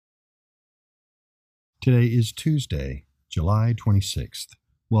Today is Tuesday, July 26th.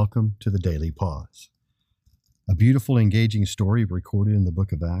 Welcome to the Daily Pause. A beautiful, engaging story recorded in the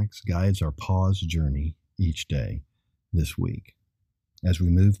book of Acts guides our pause journey each day this week. As we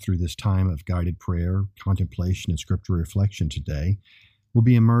move through this time of guided prayer, contemplation, and scripture reflection today, we'll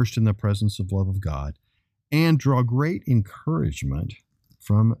be immersed in the presence of love of God and draw great encouragement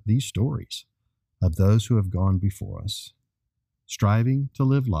from these stories of those who have gone before us, striving to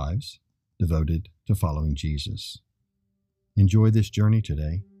live lives devoted to following Jesus. Enjoy this journey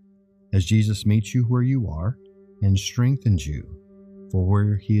today as Jesus meets you where you are and strengthens you for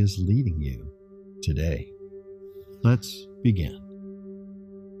where He is leading you today. Let's begin.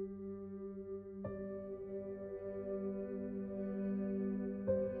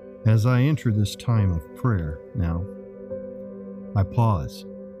 As I enter this time of prayer now, I pause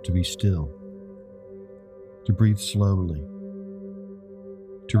to be still, to breathe slowly,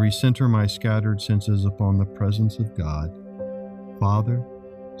 to recenter my scattered senses upon the presence of God, Father,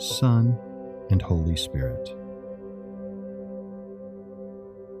 Son, and Holy Spirit.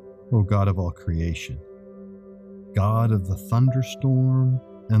 O God of all creation, God of the thunderstorm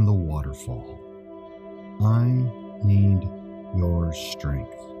and the waterfall, I need your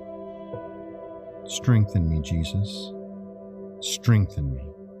strength. Strengthen me, Jesus. Strengthen me.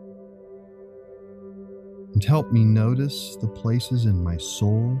 And help me notice the places in my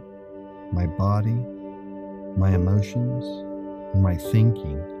soul, my body, my emotions, and my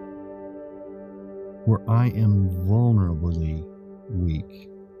thinking where I am vulnerably weak,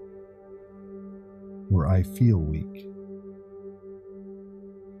 where I feel weak.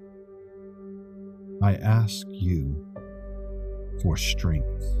 I ask you for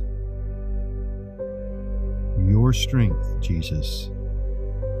strength. Your strength, Jesus,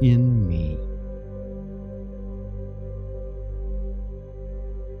 in me.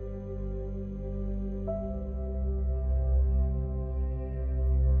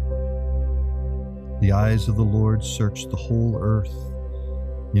 The eyes of the Lord search the whole earth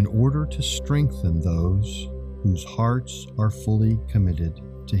in order to strengthen those whose hearts are fully committed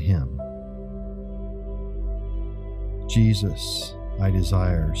to Him. Jesus, I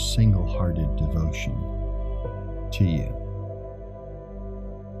desire single-hearted devotion to you.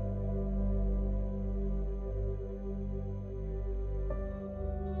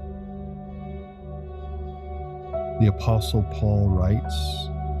 The Apostle Paul writes,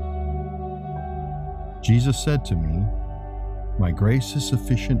 Jesus said to me, "My grace is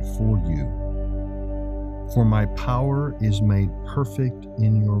sufficient for you, for my power is made perfect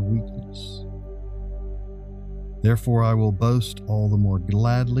in your weakness. Therefore I will boast all the more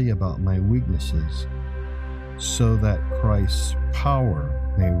gladly about my weaknesses, so that Christ's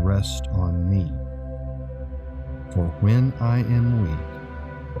power may rest on me. For when I am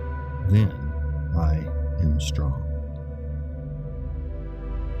weak, then I am strong."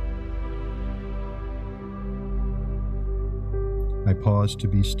 I pause to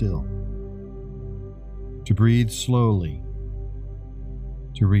be still, to breathe slowly,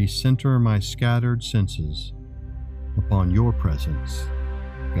 to recenter my scattered senses upon your presence,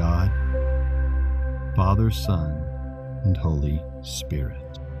 God, Father, Son, and Holy Spirit.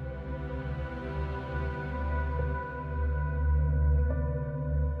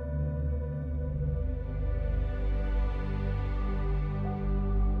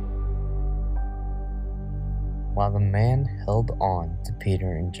 While the man held on to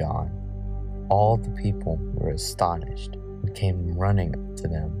Peter and John, all the people were astonished and came running up to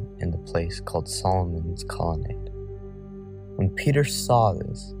them in the place called Solomon's Colonnade. When Peter saw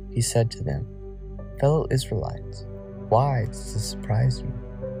this, he said to them, "Fellow Israelites, why does this surprise you?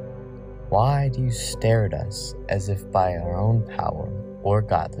 Why do you stare at us as if by our own power or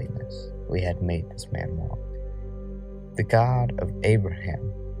godliness we had made this man walk? The God of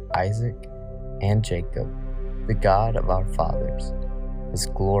Abraham, Isaac, and Jacob, the God of our fathers, has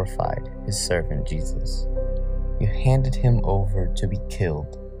glorified His servant Jesus. You handed Him over to be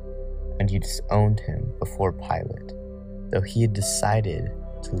killed, and you disowned Him before Pilate, though he had decided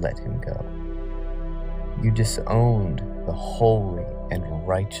to let Him go. You disowned the holy and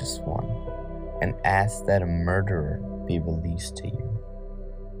righteous one, and asked that a murderer be released to you.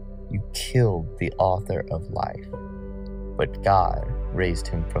 You killed the author of life, but God raised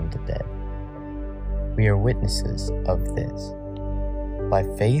Him from the dead. We are witnesses of this. By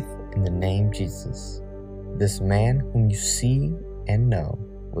faith in the name Jesus, this man whom you see and know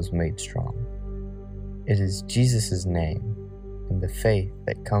was made strong. It is Jesus' name and the faith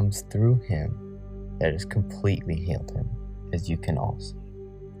that comes through Him that has completely healed him, as you can all see.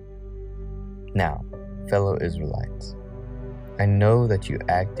 Now, fellow Israelites, I know that you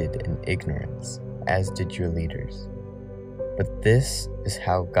acted in ignorance as did your leaders. But this is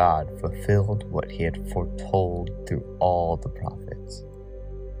how God fulfilled what he had foretold through all the prophets,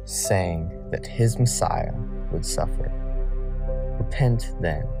 saying that his Messiah would suffer. Repent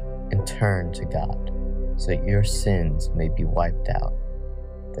then and turn to God, so that your sins may be wiped out,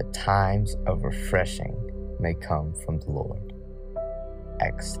 that times of refreshing may come from the Lord.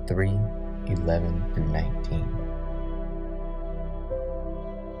 Acts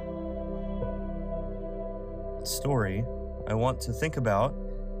 3:11-19. Story I want to think about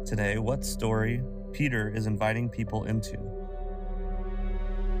today, what story Peter is inviting people into.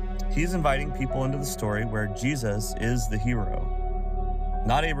 He's inviting people into the story where Jesus is the hero.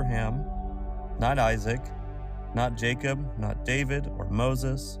 Not Abraham, not Isaac, not Jacob, not David or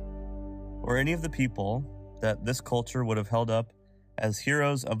Moses, or any of the people that this culture would have held up as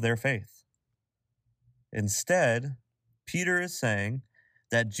heroes of their faith. Instead, Peter is saying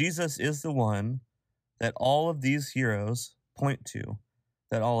that Jesus is the one that all of these heroes point to,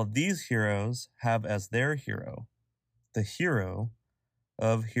 that all of these heroes have as their hero, the hero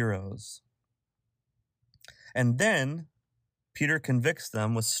of heroes. And then Peter convicts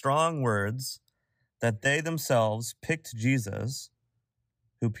them with strong words that they themselves picked Jesus,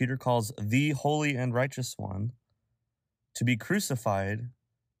 who Peter calls the holy and righteous one, to be crucified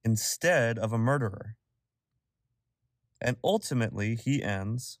instead of a murderer. And ultimately, he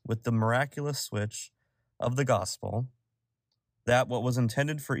ends with the miraculous switch of the gospel, that what was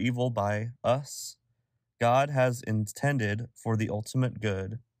intended for evil by us, God has intended for the ultimate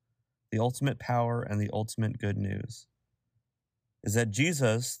good, the ultimate power, and the ultimate good news. Is that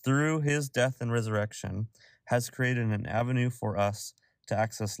Jesus, through his death and resurrection, has created an avenue for us to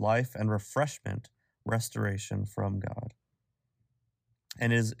access life and refreshment, restoration from God.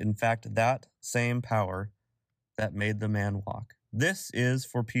 And is, in fact, that same power that made the man walk. This is,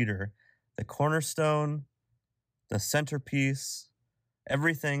 for Peter, the cornerstone, the centerpiece,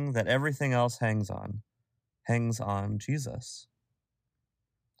 everything that everything else hangs on Jesus.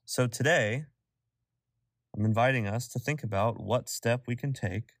 So today, I'm inviting us to think about what step we can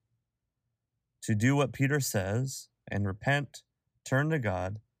take to do what Peter says and repent, turn to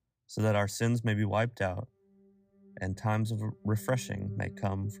God, so that our sins may be wiped out and times of refreshing may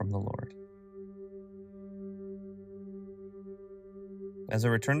come from the Lord. As I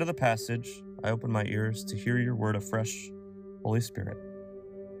return to the passage, I open my ears to hear your word afresh, Holy Spirit.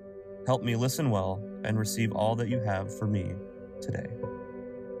 Help me listen well and receive all that you have for me today.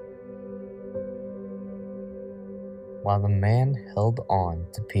 While the man held on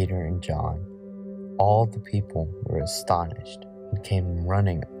to Peter and John, all the people were astonished and came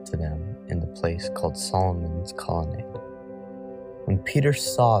running to them in the place called Solomon's Colonnade. When Peter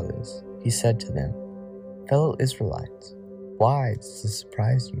saw this, he said to them, "Fellow Israelites, why does this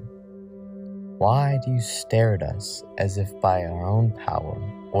surprise you? Why do you stare at us as if by our own power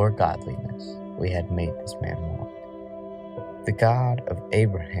or godliness we had made this man walk? The God of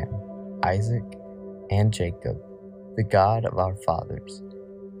Abraham, Isaac, and Jacob, the God of our fathers,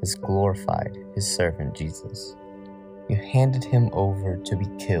 has glorified his servant Jesus. You handed him over to be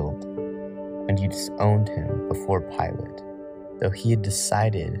killed, and you disowned him before Pilate, though he had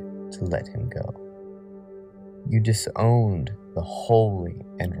decided to let him go. You disowned the holy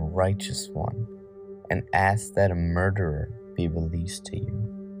and righteous one and asked that a murderer be released to you.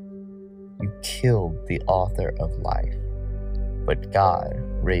 You killed the author of life, but God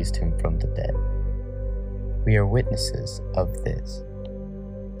raised him from the dead. We are witnesses of this.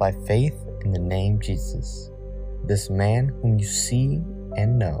 By faith in the name Jesus, this man whom you see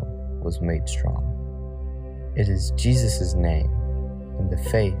and know was made strong. It is Jesus' name and the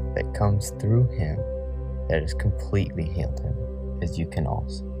faith that comes through him that has completely healed him, as you can all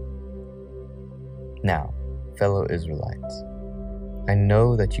see. Now, fellow Israelites, I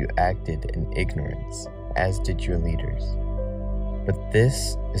know that you acted in ignorance, as did your leaders. But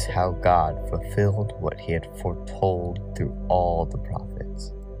this is how God fulfilled what he had foretold through all the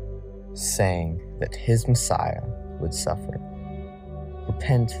prophets, saying that his Messiah would suffer.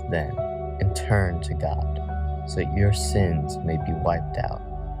 Repent then and turn to God, so that your sins may be wiped out,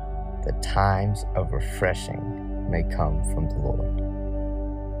 that times of refreshing may come from the Lord.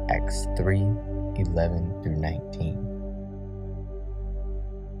 Acts 3:11-19.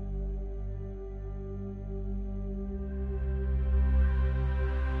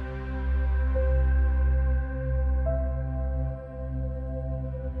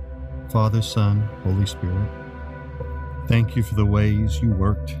 Father, Son, Holy Spirit, thank you for the ways you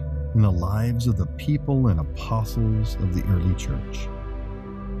worked in the lives of the people and apostles of the early church.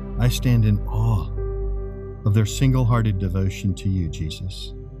 I stand in awe of their single-hearted devotion to you,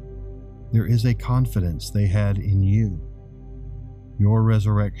 Jesus. there is a confidence they had in you, your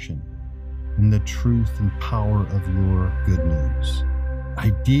resurrection, and the truth and power of your good news.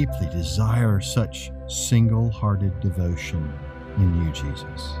 I deeply desire such single-hearted devotion in you,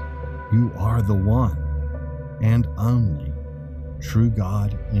 Jesus. You are the one and only true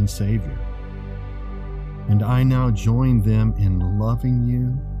God and Savior. And I now join them in loving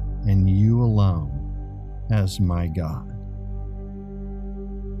you and you alone as my God.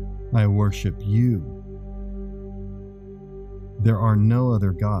 I worship you. There are no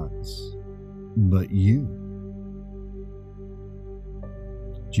other gods but you.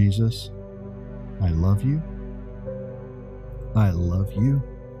 Jesus, I love you. I love you.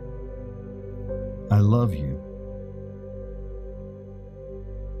 I love you.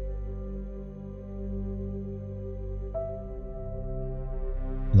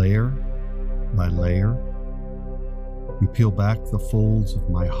 Layer by layer, you peel back the folds of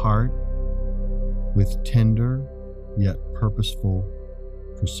my heart with tender yet purposeful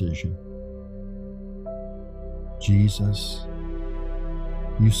precision. Jesus,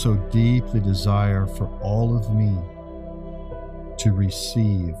 you so deeply desire for all of me to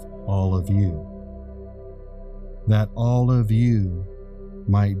receive all of you, that all of you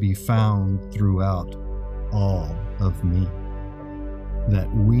might be found throughout all of me, that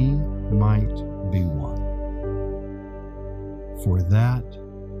we might be one. For that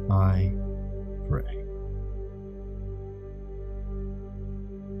I pray.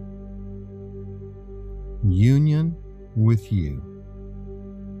 Union with you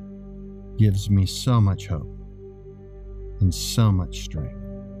gives me so much hope and so much strength.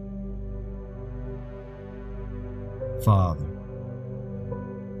 Father,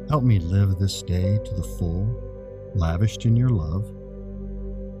 help me live this day to the full, lavished in your love,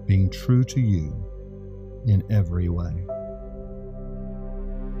 being true to you in every way.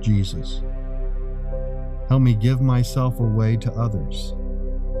 Jesus, help me give myself away to others,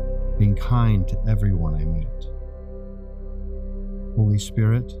 being kind to everyone I meet. Holy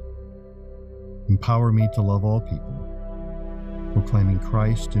Spirit, empower me to love all people, proclaiming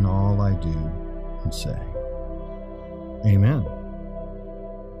Christ in all I do and say. Amen.